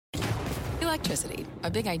Electricity,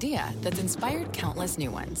 a big idea that's inspired countless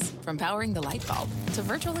new ones. From powering the light bulb to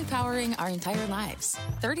virtually powering our entire lives.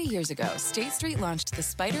 30 years ago, State Street launched the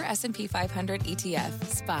SPDR S&P 500 ETF,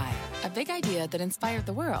 SPY. A big idea that inspired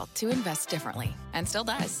the world to invest differently, and still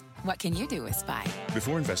does. What can you do with SPY?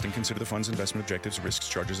 Before investing, consider the fund's investment objectives, risks,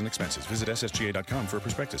 charges, and expenses. Visit ssga.com for a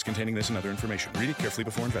prospectus containing this and other information. Read it carefully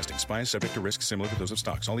before investing. SPY is subject to risks similar to those of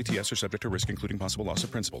stocks. All ETFs are subject to risk, including possible loss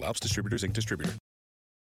of principal. Alps Distributors, Inc. Distributor.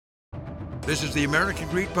 This is the American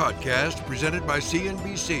Greed Podcast, presented by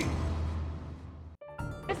CNBC.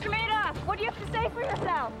 Mr. Madoff, what do you have to say for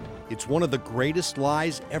yourself? It's one of the greatest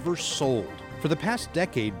lies ever sold. For the past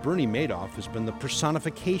decade, Bernie Madoff has been the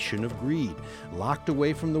personification of greed, locked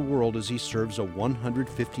away from the world as he serves a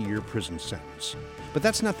 150-year prison sentence. But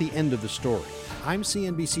that's not the end of the story. I'm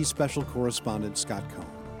CNBC special correspondent Scott Cohn.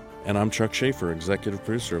 And I'm Chuck Schaefer, executive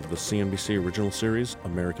producer of the CNBC original series,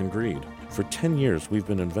 American Greed. For 10 years, we've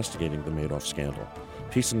been investigating the Madoff scandal,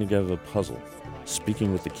 piecing together the puzzle,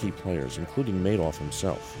 speaking with the key players, including Madoff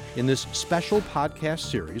himself. In this special podcast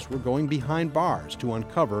series, we're going behind bars to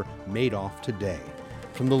uncover Madoff today.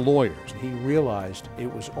 From the lawyers, he realized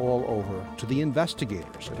it was all over, to the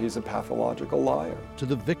investigators, he's a pathological liar, to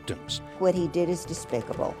the victims. What he did is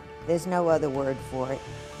despicable. There's no other word for it.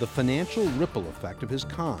 The financial ripple effect of his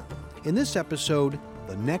con. In this episode,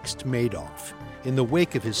 the next Madoff. In the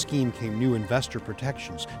wake of his scheme came new investor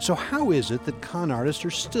protections. So how is it that con artists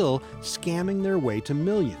are still scamming their way to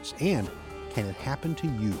millions? And can it happen to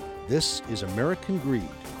you? This is American Greed,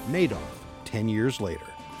 Madoff, 10 years later.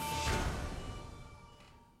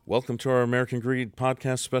 Welcome to our American Greed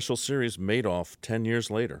podcast special series, Madoff, 10 years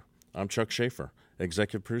later. I'm Chuck Schaefer,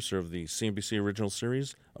 executive producer of the CNBC original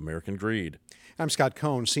series, American Greed. I'm Scott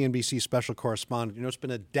Cohn, CNBC special correspondent. You know, it's been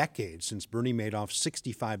a decade since Bernie Madoff's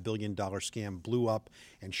 $65 billion scam blew up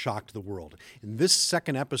and shocked the world. In this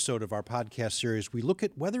second episode of our podcast series, we look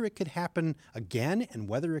at whether it could happen again and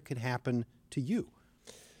whether it could happen to you.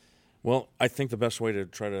 Well, I think the best way to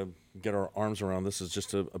try to get our arms around this is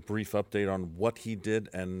just a brief update on what he did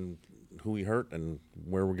and who he hurt and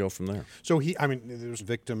where we go from there. So there's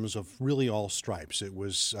victims of really all stripes. It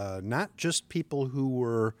was not just people who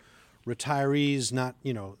were retirees,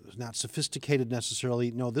 not sophisticated necessarily.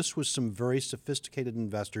 No, this was some very sophisticated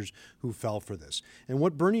investors who fell for this. And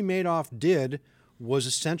what Bernie Madoff did was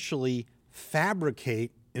essentially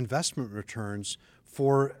fabricate investment returns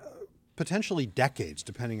for potentially decades,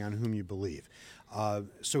 depending on whom you believe.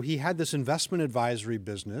 So he had this investment advisory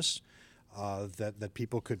business that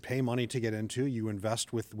people could pay money to get into. You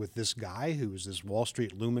invest with this guy who is this Wall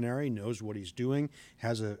Street luminary, knows what he's doing,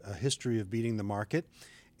 has a history of beating the market,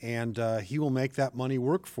 and he will make that money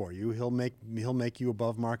work for you. He'll make you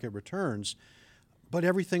above market returns. But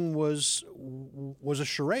everything was a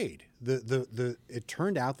charade. It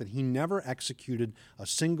turned out that he never executed a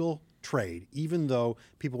single trade, even though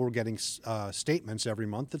people were getting statements every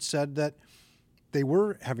month that said that they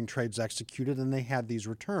were having trades executed and they had these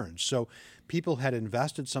returns. So people had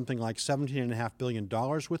invested something like $17.5 billion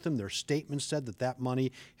with him. Their statement said that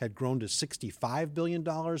money had grown to $65 billion.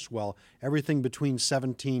 Well, everything between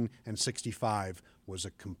 17 and 65 was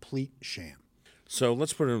a complete sham. So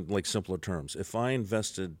let's put it in simpler terms. If I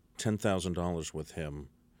invested $10,000 with him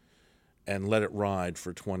and let it ride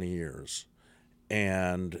for 20 years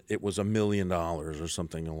and it was $1 million or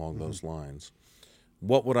something along those lines,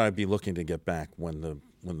 what would I be looking to get back when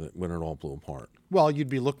it all blew apart? Well, you'd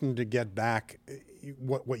be looking to get back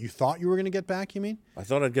what you thought you were going to get back, you mean? I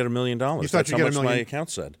thought I'd get $1 million. You thought That's how much my account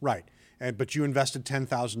said. Right. But you invested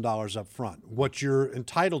 $10,000 up front. What you're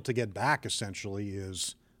entitled to get back, essentially,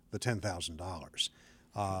 is the $10,000.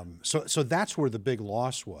 So that's where the big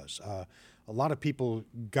loss was. A lot of people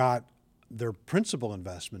got their principal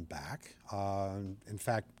investment back. In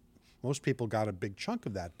fact, most people got a big chunk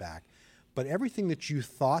of that back. But everything that you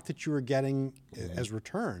thought that you were getting as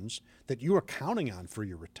returns, that you were counting on for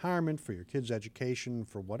your retirement, for your kids' education,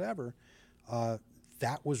 for whatever,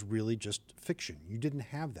 that was really just fiction. You didn't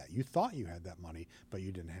have that. You thought you had that money, but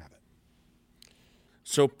you didn't have it.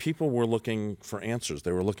 So people were looking for answers.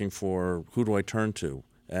 They were looking for, who do I turn to?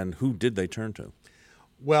 And who did they turn to?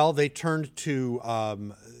 Well, they turned to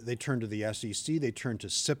the SEC. They turned to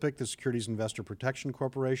SIPC, the Securities Investor Protection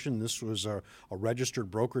Corporation. This was a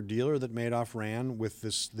registered broker-dealer that Madoff ran with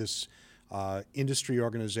this industry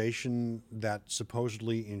organization that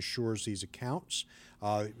supposedly insures these accounts.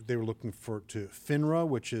 They were looking to FINRA,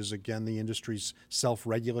 which is, again, the industry's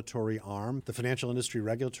self-regulatory arm, the Financial Industry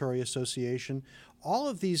Regulatory Association. All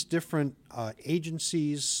of these different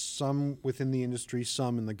agencies, some within the industry,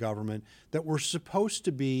 some in the government, that were supposed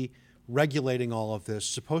to be regulating all of this,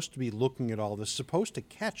 supposed to be looking at all this, supposed to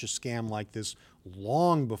catch a scam like this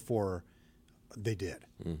long before they did.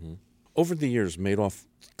 Mm-hmm. Over the years, Madoff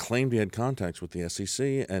claimed he had contacts with the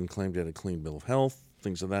SEC and claimed he had a clean bill of health,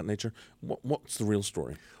 things of that nature. What's the real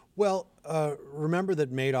story? Well, remember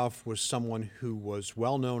that Madoff was someone who was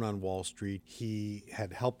well known on Wall Street. He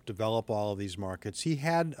had helped develop all of these markets. He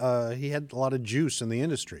had a lot of juice in the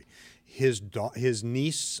industry. His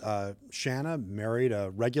niece, Shanna, married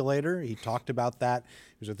a regulator. He talked about that.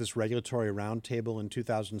 He was at this regulatory roundtable in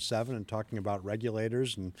 2007 and talking about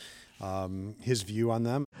regulators and his view on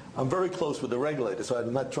them. I'm very close with the regulators, so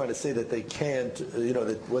I'm not trying to say that they can't,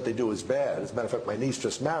 that what they do is bad. As a matter of fact, my niece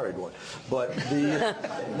just married one. But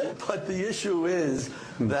the issue is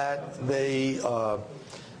that they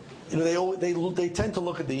tend to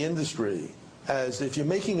look at the industry as if you're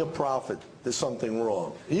making a profit, there's something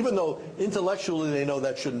wrong, even though intellectually they know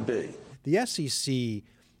that shouldn't be. The SEC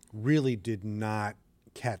really did not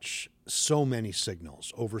catch so many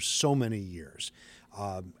signals over so many years.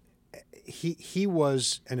 He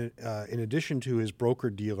was, in addition to his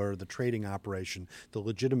broker-dealer, the trading operation, the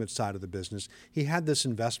legitimate side of the business, he had this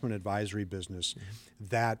investment advisory business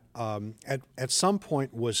that at some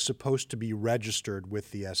point was supposed to be registered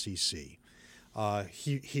with the SEC.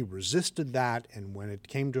 He resisted that, and when it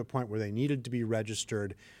came to a point where they needed to be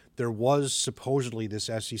registered, there was supposedly this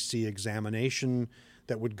SEC examination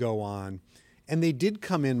that would go on. And they did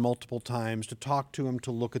come in multiple times to talk to him,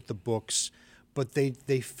 to look at the books, but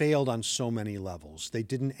they failed on so many levels. They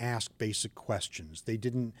didn't ask basic questions. They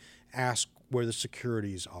didn't ask where the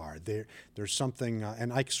securities are. There's something,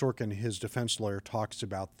 and Ike Sorkin, his defense lawyer, talks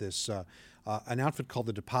about this, an outfit called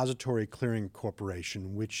the Depository Clearing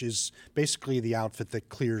Corporation, which is basically the outfit that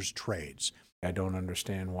clears trades. I don't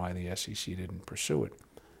understand why the SEC didn't pursue it.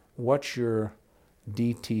 What's your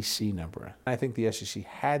DTC number? I think the SEC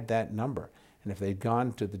had that number, and if they'd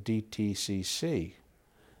gone to the DTCC,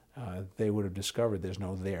 they would have discovered there's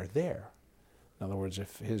no there there. In other words,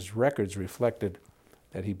 if his records reflected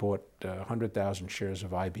that he bought 100,000 shares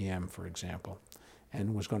of IBM, for example,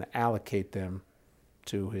 and was going to allocate them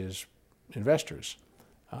to his investors,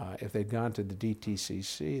 if they'd gone to the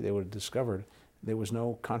DTCC, they would have discovered there was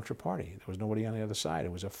no contraparty. There was nobody on the other side.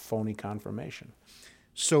 It was a phony confirmation.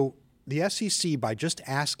 So the SEC, by just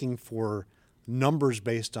asking for numbers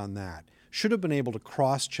based on that, should have been able to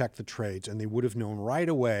cross-check the trades, and they would have known right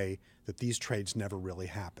away that these trades never really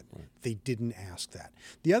happened. Right. They didn't ask that.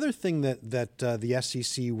 The other thing that the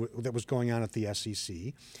SEC, that was going on at the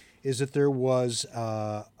SEC, is that there was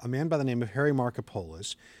a man by the name of Harry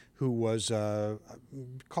Markopolos, who was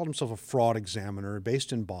called himself a fraud examiner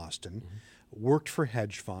based in Boston, worked for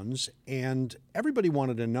hedge funds, and everybody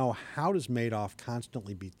wanted to know, how does Madoff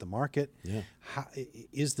constantly beat the market? Yeah.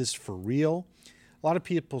 Is this for real? A lot of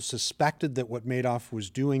people suspected that what Madoff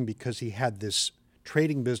was doing, because he had this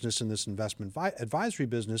trading business and this investment advisory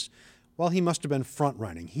business, well, he must have been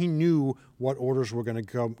front-running. He knew what orders were going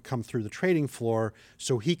to come through the trading floor,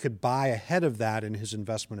 so he could buy ahead of that in his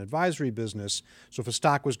investment advisory business. So if a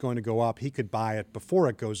stock was going to go up, he could buy it before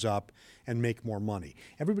it goes up and make more money.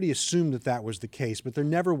 Everybody assumed that that was the case, but there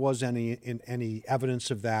never was any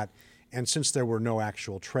evidence of that. And since there were no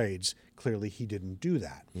actual trades, clearly he didn't do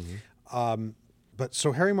that. But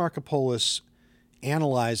so Harry Markopolos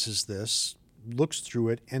analyzes this, looks through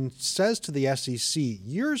it, and says to the SEC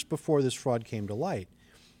years before this fraud came to light,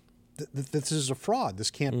 this is a fraud.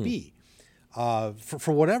 This can't be.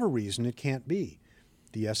 For whatever reason, it can't be.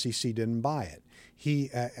 The SEC didn't buy it.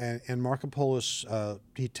 And Markopolos,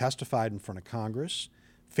 he testified in front of Congress,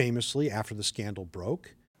 famously, after the scandal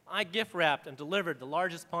broke. I gift-wrapped and delivered the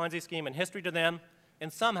largest Ponzi scheme in history to them,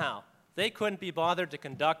 and somehow they couldn't be bothered to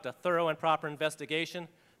conduct a thorough and proper investigation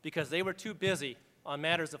because they were too busy on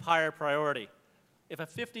matters of higher priority. If a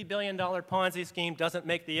 $50 billion Ponzi scheme doesn't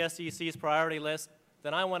make the SEC's priority list,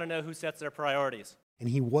 then I want to know who sets their priorities. And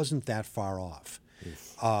he wasn't that far off.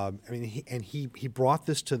 He brought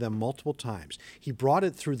this to them multiple times. He brought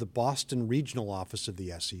it through the Boston regional office of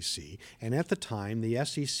the SEC, and at the time, the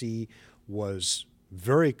SEC was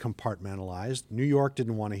very compartmentalized. New York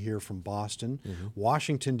didn't want to hear from Boston.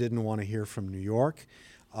 Washington didn't want to hear from New York.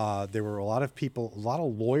 There were a lot of people, a lot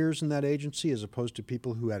of lawyers in that agency, as opposed to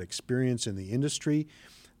people who had experience in the industry.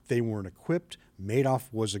 They weren't equipped. Madoff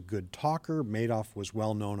was a good talker. Madoff was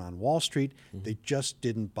well known on Wall Street. They just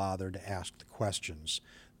didn't bother to ask the questions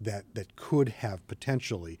that could have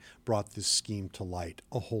potentially brought this scheme to light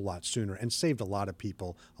a whole lot sooner and saved a lot of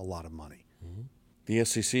people a lot of money. The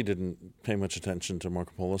SEC didn't pay much attention to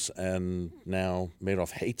Markopolos, and now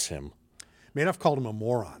Madoff hates him. Madoff called him a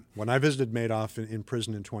moron. When I visited Madoff in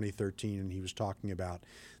prison in 2013, and he was talking about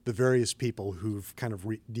the various people who've kind of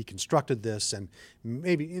deconstructed this and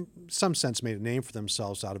maybe in some sense made a name for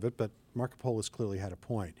themselves out of it, but Markopolos clearly had a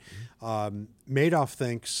point. Madoff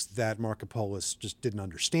thinks that Markopolos just didn't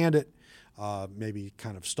understand it, maybe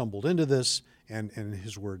kind of stumbled into this, and in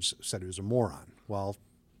his words said he was a moron. Well,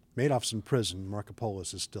 Madoff's in prison,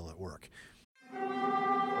 Markopolos is still at work.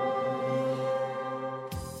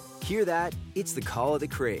 Hear that? It's the call of the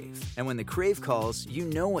Crave. And when the Crave calls, you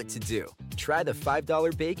know what to do. Try the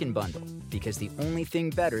 $5 Bacon Bundle, because the only thing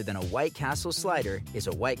better than a White Castle slider is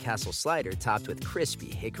a White Castle slider topped with crispy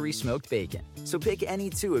hickory smoked bacon. So pick any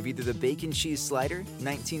two of either the Bacon Cheese Slider,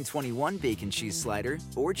 1921 Bacon Cheese Slider,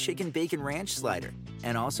 or Chicken Bacon Ranch Slider.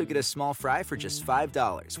 And also get a small fry for just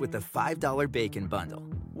 $5 with the $5 Bacon Bundle.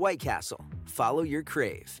 White Castle. Follow your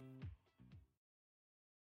Crave.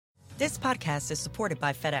 This podcast is supported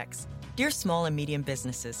by FedEx. Dear small and medium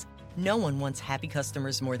businesses, no one wants happy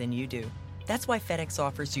customers more than you do. That's why FedEx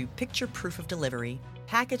offers you picture proof of delivery,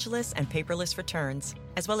 packageless and paperless returns,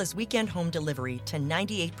 as well as weekend home delivery to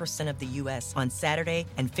 98% of the U.S. on Saturday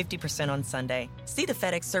and 50% on Sunday. See the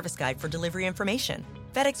FedEx service guide for delivery information.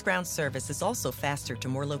 FedEx Ground service is also faster to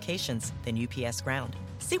more locations than UPS Ground.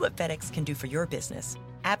 See what FedEx can do for your business.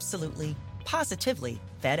 Absolutely, positively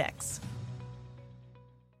FedEx.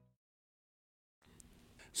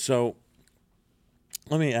 So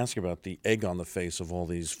let me ask you about the egg on the face of all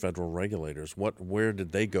these federal regulators. Where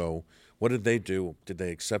did they go? What did they do? Did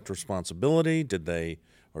they accept responsibility?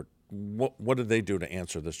 What did they do to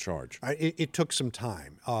answer this charge? It took some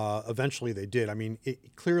time. Eventually they did. I mean,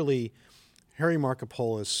 clearly Harry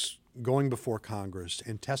Markopolos going before Congress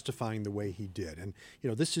and testifying the way he did. And,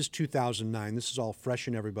 this is 2009. This is all fresh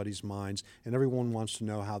in everybody's minds, and everyone wants to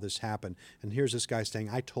know how this happened. And here's this guy saying,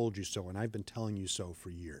 I told you so, and I've been telling you so for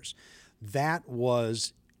years. That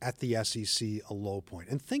was, at the SEC, a low point.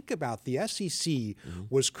 And think about the SEC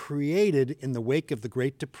was created in the wake of the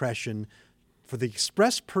Great Depression for the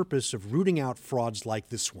express purpose of rooting out frauds like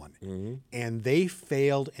this one. And they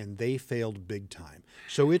failed big time.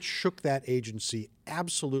 So it shook that agency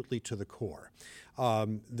absolutely to the core.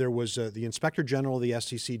 There was the Inspector General of the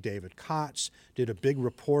SEC, David Kotz, did a big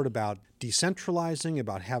report about decentralizing,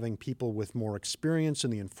 about having people with more experience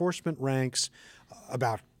in the enforcement ranks,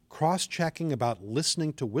 about cross-checking, about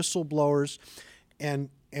listening to whistleblowers. And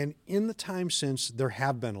in the time since, there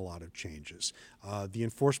have been a lot of changes. The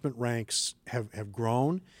enforcement ranks have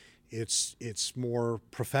grown. It's more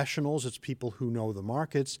professionals. It's people who know the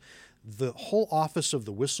markets. The whole office of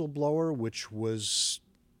the whistleblower, which was,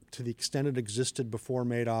 to the extent it existed before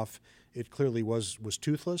Madoff, it clearly was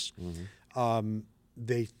toothless.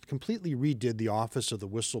 They completely redid the office of the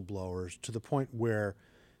whistleblowers to the point where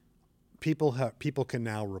people can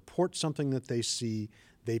now report something that they see.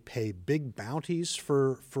 They pay big bounties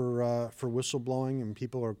for whistleblowing, and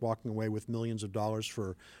people are walking away with millions of dollars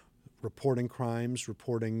for reporting crimes,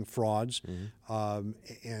 reporting frauds,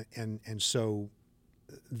 and so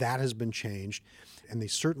that has been changed, and they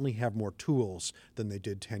certainly have more tools than they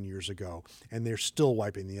did 10 years ago, and they're still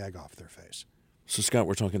wiping the egg off their face. So, Scott,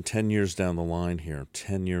 we're talking 10 years down the line here,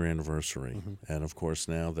 10-year anniversary, and of course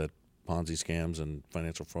now that Ponzi scams and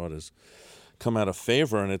financial fraud has come out of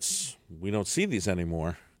favor, and we don't see these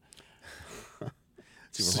anymore.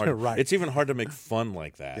 It's even hard. Right. It's even hard to make fun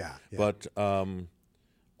like that. Yeah. But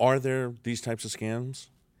are there these types of scams?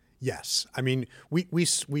 Yes. I mean, we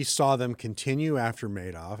saw them continue after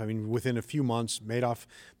Madoff. I mean, within a few months, Madoff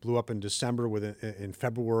blew up in December. In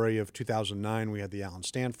February of 2009, we had the Alan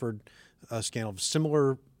Stanford scandal.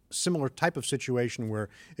 Similar type of situation where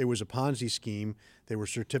it was a Ponzi scheme. They were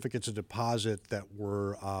certificates of deposit that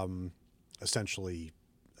were essentially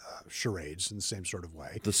charades in the same sort of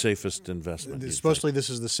way. The safest investment. Supposedly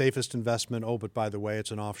this is the safest investment. Oh, but by the way,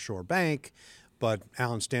 it's an offshore bank. But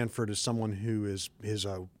Alan Stanford is someone who is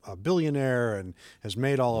a billionaire and has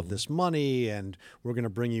made all of this money, and we're going to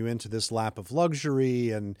bring you into this lap of luxury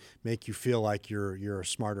and make you feel like you're a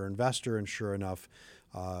smarter investor. And sure enough,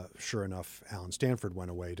 Alan Stanford went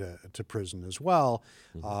away to prison as well.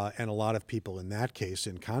 And a lot of people in that case,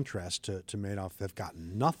 in contrast to Madoff, have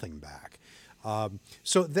gotten nothing back.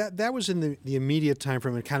 So that was in the immediate time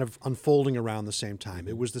frame and kind of unfolding around the same time.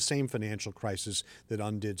 It was the same financial crisis that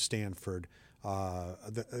undid Stanford.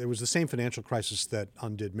 It was the same financial crisis that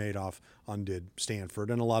undid Madoff, undid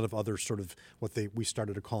Stanford, and a lot of other sort of what we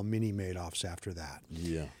started to call mini Madoffs after that.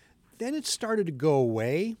 Yeah. Then it started to go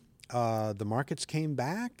away. The markets came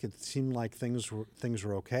back. It seemed like things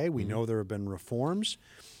were okay. We know there have been reforms.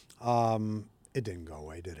 It didn't go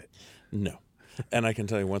away, did it? No. And I can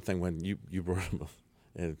tell you one thing, when you brought up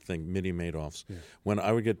thing, mini Madoffs. Yeah. When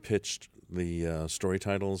I would get pitched the story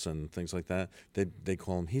titles and things like that, they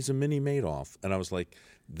call him, he's a mini Madoff. And I was like,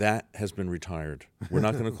 that has been retired. We're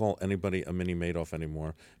not going to call anybody a mini Madoff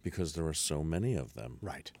anymore because there are so many of them.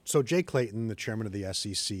 Right. So Jay Clayton, the chairman of the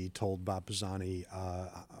SEC, told Bob Pisani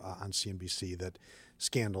on CNBC that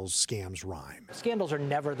scams rhyme. Scandals are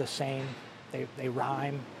never the same. They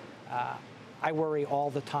rhyme. I worry all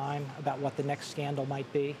the time about what the next scandal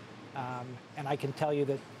might be. And I can tell you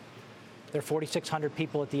that there are 4,600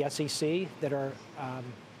 people at the SEC that are,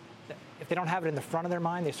 if they don't have it in the front of their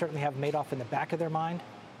mind, they certainly have Madoff in the back of their mind.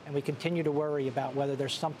 And we continue to worry about whether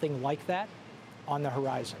there's something like that on the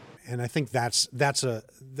horizon. And I think that's a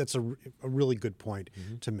really good point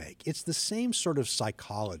to make. It's the same sort of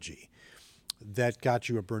psychology that got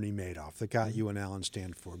you a Bernie Madoff, that got you an Alan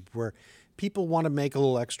Stanford, where people want to make a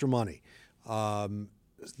little extra money.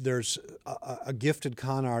 There's a gifted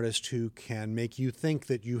con artist who can make you think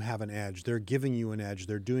that you have an edge. They're giving you an edge.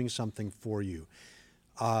 They're doing something for you.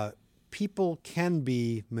 People can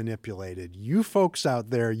be manipulated. You folks out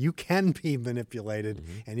there, you can be manipulated.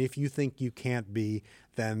 And if you think you can't be,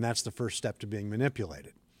 then that's the first step to being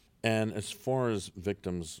manipulated. And as far as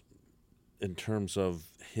victims, in terms of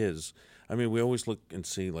we always look and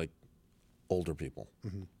see like older people.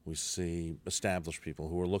 We see established people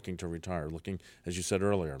who are looking to retire, looking, as you said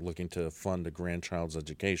earlier, looking to fund a grandchild's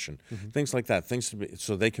education, things like that, things to be,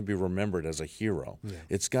 so they can be remembered as a hero. Yeah.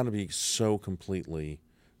 It's got to be so completely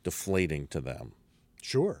deflating to them.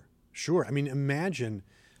 Sure. I mean, imagine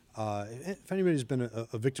if anybody's been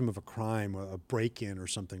a victim of a crime, a break-in or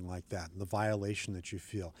something like that, the violation that you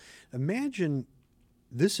feel. Imagine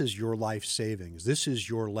this is your life savings. This is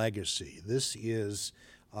your legacy. This is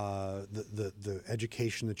the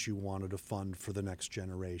education that you wanted to fund for the next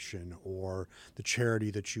generation, or the charity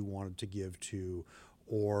that you wanted to give to,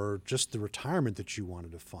 or just the retirement that you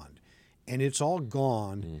wanted to fund. And it's all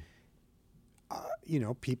gone.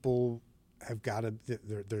 People have got to,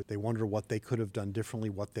 they wonder what they could have done differently,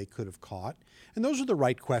 what they could have caught. And those are the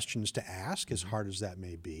right questions to ask, as hard as that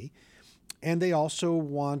may be. And they also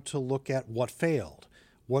want to look at what failed.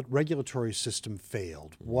 What regulatory system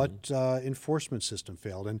failed? What enforcement system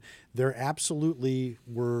failed? And there absolutely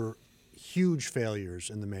were huge failures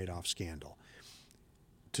in the Madoff scandal.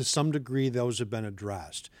 To some degree, those have been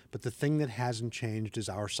addressed. But the thing that hasn't changed is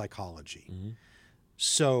our psychology.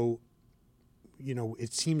 So,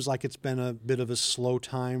 it seems like it's been a bit of a slow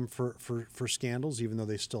time for scandals, even though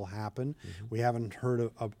they still happen. We haven't heard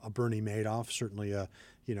of a Bernie Madoff, certainly a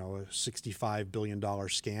 $65 billion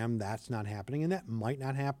scam. That's not happening, and that might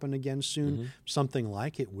not happen again soon. Something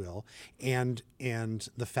like it will. And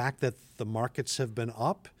the fact that the markets have been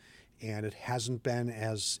up and it hasn't been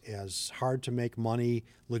as hard to make money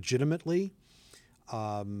legitimately,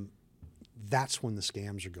 that's when the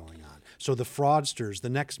scams are going on. So the fraudsters, the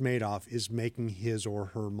next Madoff, is making his or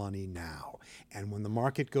her money now. And when the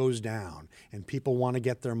market goes down and people want to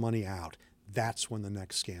get their money out, that's when the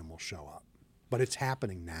next scam will show up. But it's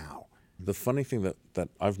happening now. The funny thing that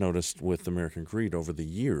I've noticed with American Greed over the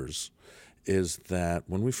years is that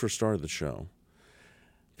when we first started the show,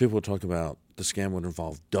 people would talk about the scam would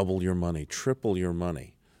involve double your money, triple your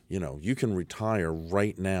money. You can retire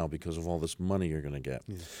right now because of all this money you're going to get.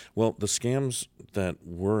 Yeah. Well, the scams that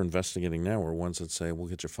we're investigating now are ones that say, we'll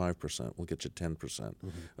get you 5%, we'll get you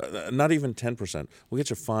 10%. Not even 10%. We'll get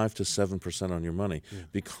you 5 to 7% on your money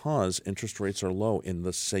because interest rates are low in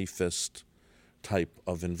the safest type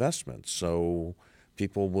of investment. So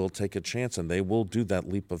people will take a chance and they will do that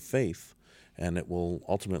leap of faith, and it will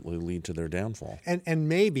ultimately lead to their downfall. And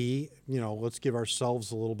maybe, let's give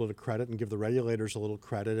ourselves a little bit of credit and give the regulators a little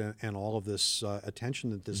credit and all of this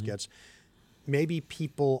attention that this gets. Maybe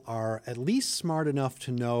people are at least smart enough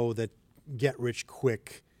to know that get rich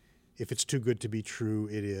quick, if it's too good to be true,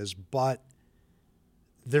 it is. But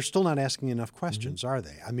they're still not asking enough questions, are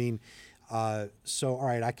they? I mean, so, all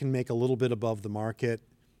right, I can make a little bit above the market.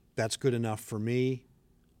 That's good enough for me.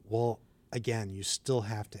 Well, again, you still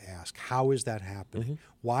have to ask, how is that happening?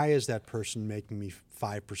 Why is that person making me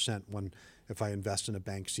 5% when if I invest in a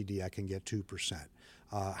bank CD, I can get 2%?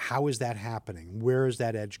 How is that happening? Where is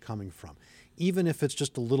that edge coming from? Even if it's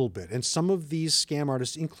just a little bit. And some of these scam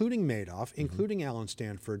artists, including Madoff, including Alan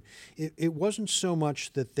Stanford, it wasn't so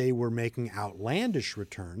much that they were making outlandish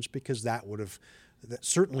returns, because that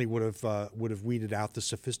certainly would have weeded out the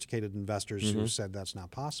sophisticated investors who said that's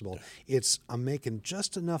not possible. It's, I'm making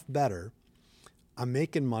just enough better. I'm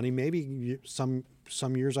making money. Maybe some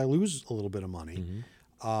years I lose a little bit of money,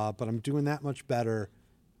 but I'm doing that much better.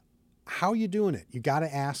 How are you doing it? You got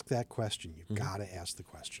to ask that question. You've got to ask the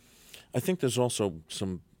question. I think there's also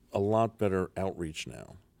some a lot better outreach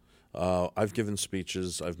now. I've given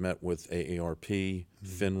speeches. I've met with AARP,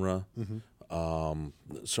 FINRA.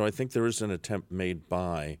 So I think there is an attempt made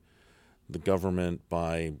by the government,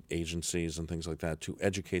 by agencies and things like that, to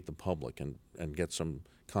educate the public and get some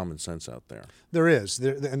common sense out there. There is.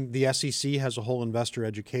 And the SEC has a whole investor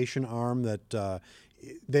education arm that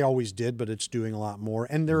they always did, but it's doing a lot more.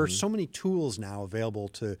 And there are so many tools now available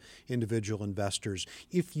to individual investors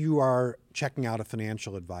if you are checking out a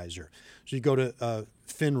financial advisor. So you go to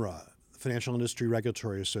FINRA, Financial Industry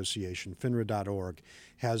Regulatory Association, FINRA.org,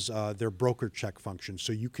 has their broker check function.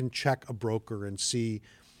 So you can check a broker and see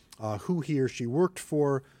who he or she worked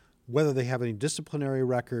for, whether they have any disciplinary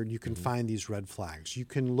record. You can find these red flags. You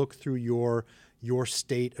can look through your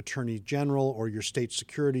state attorney general or your state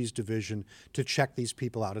securities division to check these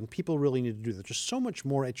people out. And people really need to do that. There's so much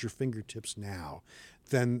more at your fingertips now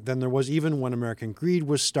than there was even when American Greed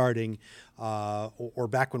was starting or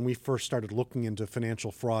back when we first started looking into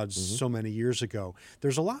financial frauds so many years ago.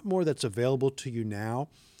 There's a lot more that's available to you now.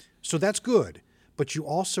 So that's good. But you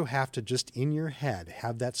also have to just in your head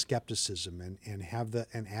have that skepticism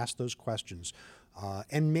and ask those questions.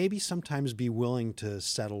 And maybe sometimes be willing to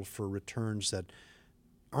settle for returns that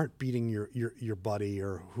aren't beating your buddy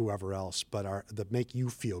or whoever else, but that make you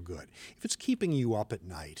feel good. If it's keeping you up at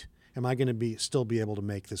night, am I going to still be able to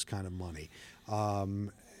make this kind of money?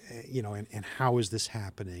 And how is this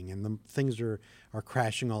happening? And the things are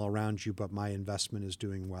crashing all around you, but my investment is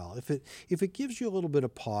doing well. If it gives you a little bit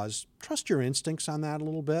of pause, trust your instincts on that a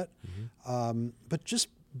little bit. But just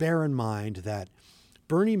bear in mind that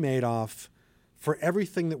Bernie Madoff, for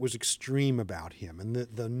everything that was extreme about him, and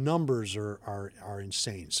the numbers are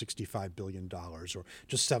insane, $65 billion or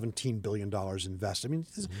just $17 billion invested. I mean,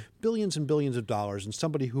 billions and billions of dollars, and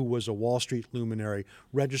somebody who was a Wall Street luminary,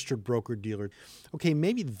 registered broker-dealer. Okay,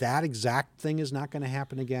 maybe that exact thing is not going to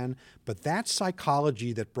happen again, but that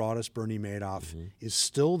psychology that brought us Bernie Madoff is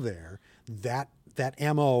still there. That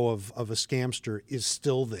MO of a scamster is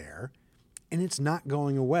still there, and it's not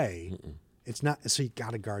going away. It's not, so you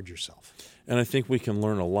got to guard yourself. And I think we can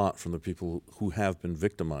learn a lot from the people who have been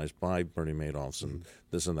victimized by Bernie Madoffs and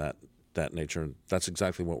this and that nature. And that's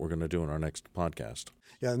exactly what we're going to do in our next podcast.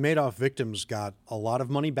 Yeah, the Madoff victims got a lot of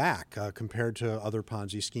money back compared to other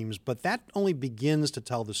Ponzi schemes, but that only begins to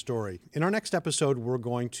tell the story. In our next episode, we're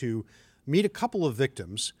going to meet a couple of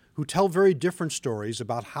victims who tell very different stories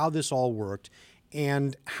about how this all worked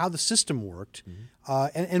and how the system worked,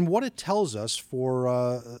 and what it tells us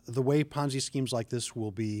for the way Ponzi schemes like this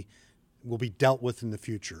will be dealt with in the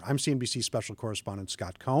future. I'm CNBC Special Correspondent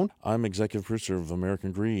Scott Cohn. I'm Executive Producer of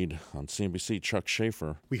American Greed on CNBC, Chuck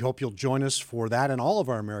Schaefer. We hope you'll join us for that and all of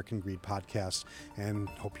our American Greed podcasts, and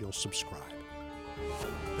hope you'll subscribe.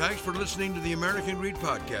 Thanks for listening to the American Greed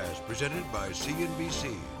Podcast, presented by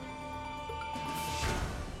CNBC.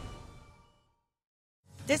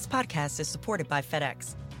 This podcast is supported by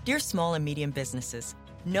FedEx. Dear small and medium businesses,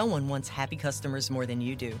 no one wants happy customers more than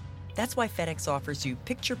you do. That's why FedEx offers you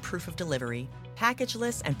picture proof of delivery,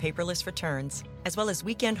 packageless and paperless returns, as well as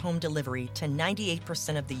weekend home delivery to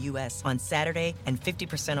 98% of the U.S. on Saturday and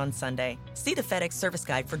 50% on Sunday. See the FedEx service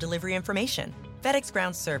guide for delivery information. FedEx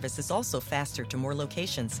Ground service is also faster to more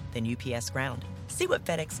locations than UPS Ground. See what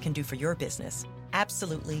FedEx can do for your business.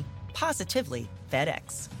 Absolutely, positively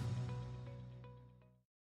FedEx.